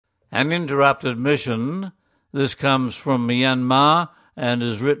An interrupted mission. This comes from Myanmar and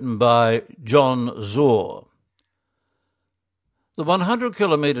is written by John Zor. The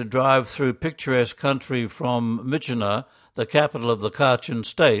 100-kilometre drive through picturesque country from Myitkyina, the capital of the Kachin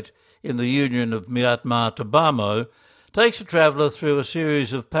state in the union of Myanmar to Bhamo, takes a traveller through a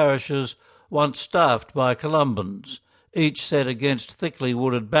series of parishes once staffed by Columbans, each set against thickly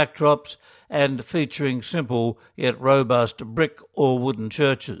wooded backdrops and featuring simple yet robust brick or wooden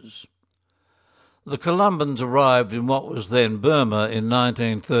churches. The Columbans arrived in what was then Burma in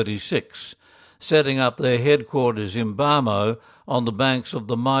 1936, setting up their headquarters in Bhamo on the banks of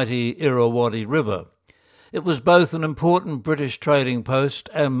the mighty Irrawaddy River. It was both an important British trading post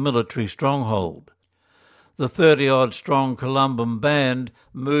and military stronghold. The 30-odd strong Columban band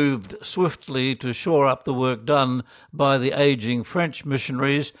moved swiftly to shore up the work done by the ageing French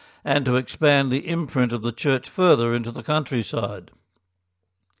missionaries and to expand the imprint of the church further into the countryside.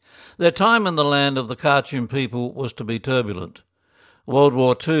 Their time in the land of the Kachin people was to be turbulent. World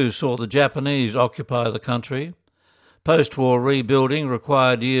War II saw the Japanese occupy the country. Post-war rebuilding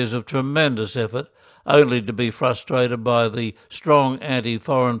required years of tremendous effort, only to be frustrated by the strong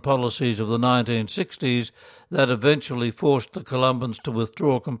anti-foreign policies of the 1960s that eventually forced the Columbans to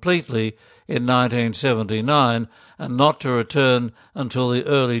withdraw completely in 1979 and not to return until the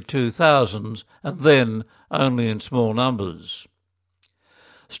early 2000s, and then only in small numbers.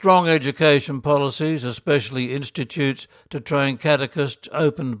 Strong education policies, especially institutes to train catechists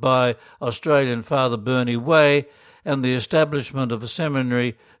opened by Australian Father Bernie Way, and the establishment of a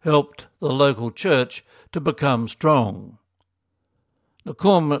seminary helped the local church to become strong.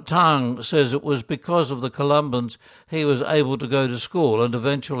 Nakum Tang says it was because of the Columbans he was able to go to school and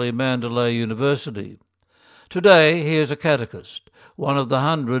eventually Mandalay University. Today he is a catechist, one of the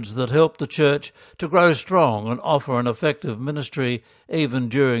hundreds that helped the church to grow strong and offer an effective ministry even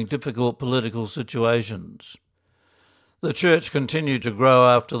during difficult political situations. The church continued to grow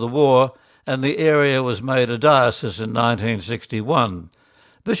after the war, and the area was made a diocese in 1961.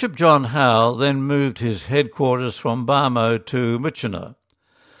 Bishop John Howe then moved his headquarters from Bhamo to Myitkyina.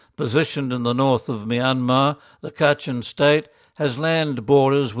 Positioned in the north of Myanmar, the Kachin state has land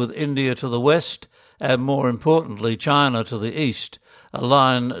borders with India to the west and, more importantly, China to the east, a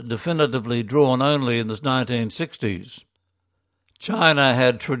line definitively drawn only in the 1960s. China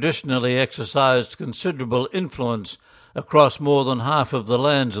had traditionally exercised considerable influence across more than half of the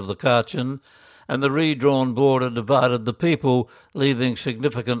lands of the Kachin, and the redrawn border divided the people, leaving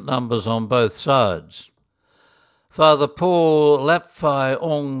significant numbers on both sides. Father Paul Lapphai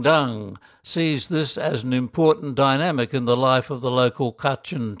Ong Dang sees this as an important dynamic in the life of the local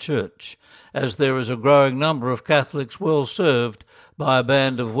Kachin church, as there is a growing number of Catholics well served by a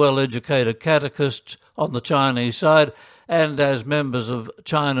band of well-educated catechists on the Chinese side, and as members of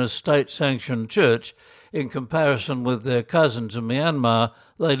China's state-sanctioned church. In comparison with their cousins in Myanmar,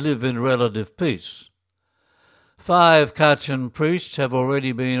 they live in relative peace. 5 Kachin priests have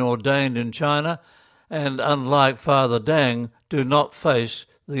already been ordained in China, and unlike Father Dang, do not face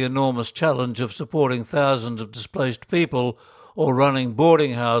the enormous challenge of supporting thousands of displaced people or running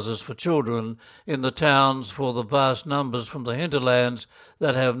boarding houses for children in the towns for the vast numbers from the hinterlands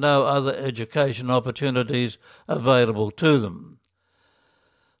that have no other education opportunities available to them.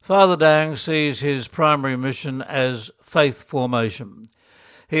 Father Dang sees his primary mission as faith formation.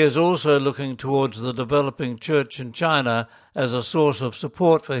 He is also looking towards the developing church in China as a source of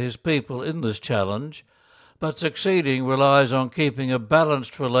support for his people in this challenge, but succeeding relies on keeping a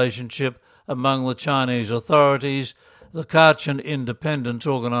balanced relationship among the Chinese authorities, the Kachin Independence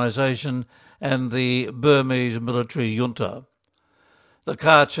Organization, and the Burmese military junta. The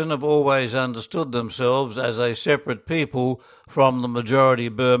Kachin have always understood themselves as a separate people from the majority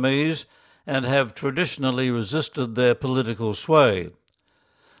Burmese and have traditionally resisted their political sway.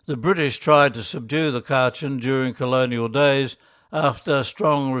 The British tried to subdue the Kachin during colonial days after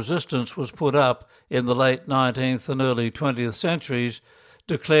strong resistance was put up in the late 19th and early 20th centuries,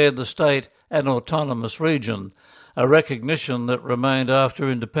 declared the state an autonomous region, a recognition that remained after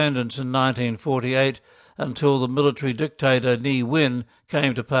independence in 1948 until the military dictator Ne Win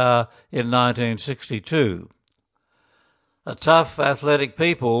came to power in 1962. A tough, athletic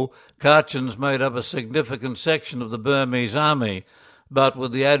people, Kachins made up a significant section of the Burmese army, but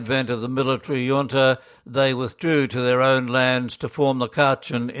with the advent of the military junta, they withdrew to their own lands to form the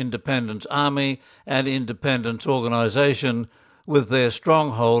Kachin Independence Army and Independence Organization, with their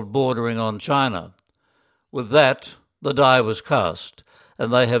stronghold bordering on China. With that, the die was cast,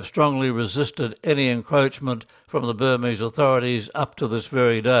 and they have strongly resisted any encroachment from the Burmese authorities up to this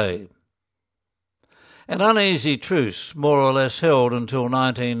very day. An uneasy truce more or less held until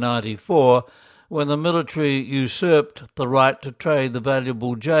 1994, when the military usurped the right to trade the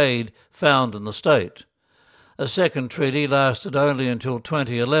valuable jade found in the state. A second treaty lasted only until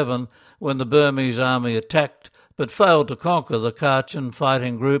 2011, when the Burmese army attacked but failed to conquer the Kachin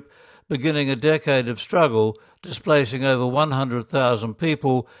fighting group, beginning a decade of struggle, displacing over 100,000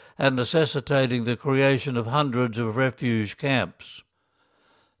 people and necessitating the creation of hundreds of refuge camps.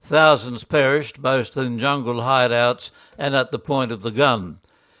 Thousands perished, most in jungle hideouts and at the point of the gun.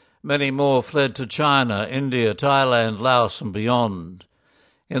 Many more fled to China, India, Thailand, Laos and beyond.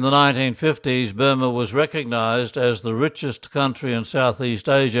 In the 1950s, Burma was recognized as the richest country in Southeast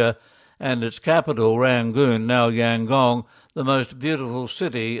Asia, and its capital, Rangoon, now Yangon, the most beautiful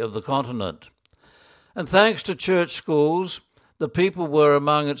city of the continent. And thanks to church schools, the people were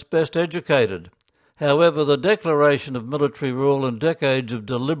among its best educated. However, the declaration of military rule and decades of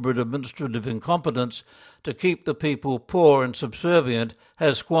deliberate administrative incompetence to keep the people poor and subservient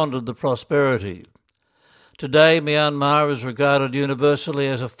has squandered the prosperity. Today, Myanmar is regarded universally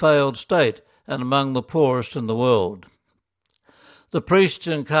as a failed state and among the poorest in the world. The priests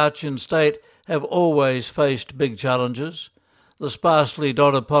in Kachin state have always faced big challenges. The sparsely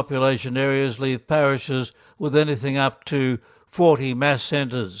dotted population areas leave parishes with anything up to 40 mass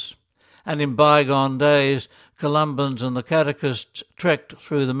centres. And in bygone days, Columbans and the catechists trekked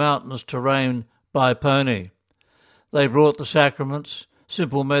through the mountainous terrain by pony. They brought the sacraments,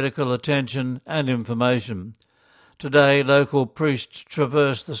 simple medical attention and information. Today, local priests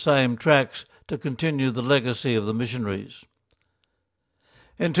traverse the same tracks to continue the legacy of the missionaries.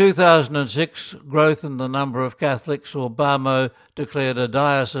 In 2006, growth in the number of Catholics, or BAMO, declared a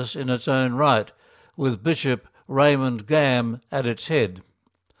diocese in its own right, with Bishop Raymond Gam at its head.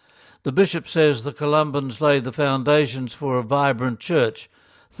 The bishop says the Columbans laid the foundations for a vibrant church,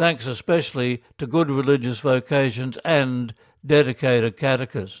 thanks especially to good religious vocations and dedicated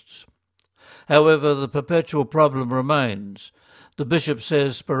catechists. However, the perpetual problem remains. The bishop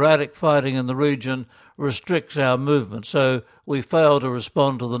says sporadic fighting in the region restricts our movement, so we fail to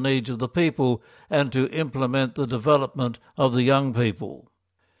respond to the needs of the people and to implement the development of the young people.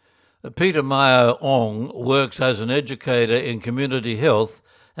 Peter Meyer Ong works as an educator in community health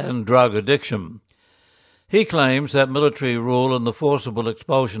and drug addiction. He claims that military rule and the forcible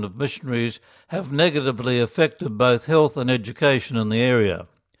expulsion of missionaries have negatively affected both health and education in the area.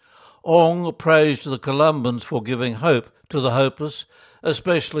 Ong praised the Columbans for giving hope to the hopeless,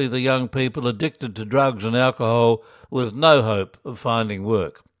 especially the young people addicted to drugs and alcohol with no hope of finding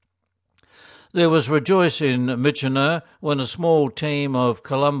work. There was rejoicing in Myitkyina when a small team of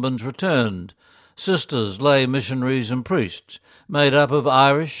Columbans returned, sisters, lay missionaries and priests, made up of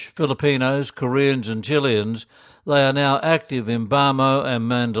Irish, Filipinos, Koreans and Chileans. They are now active in Bamo and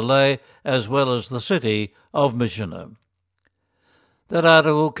Mandalay, as well as the city of Myitkyina. That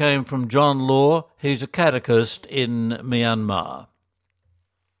article came from John Law. He's a catechist in Myanmar.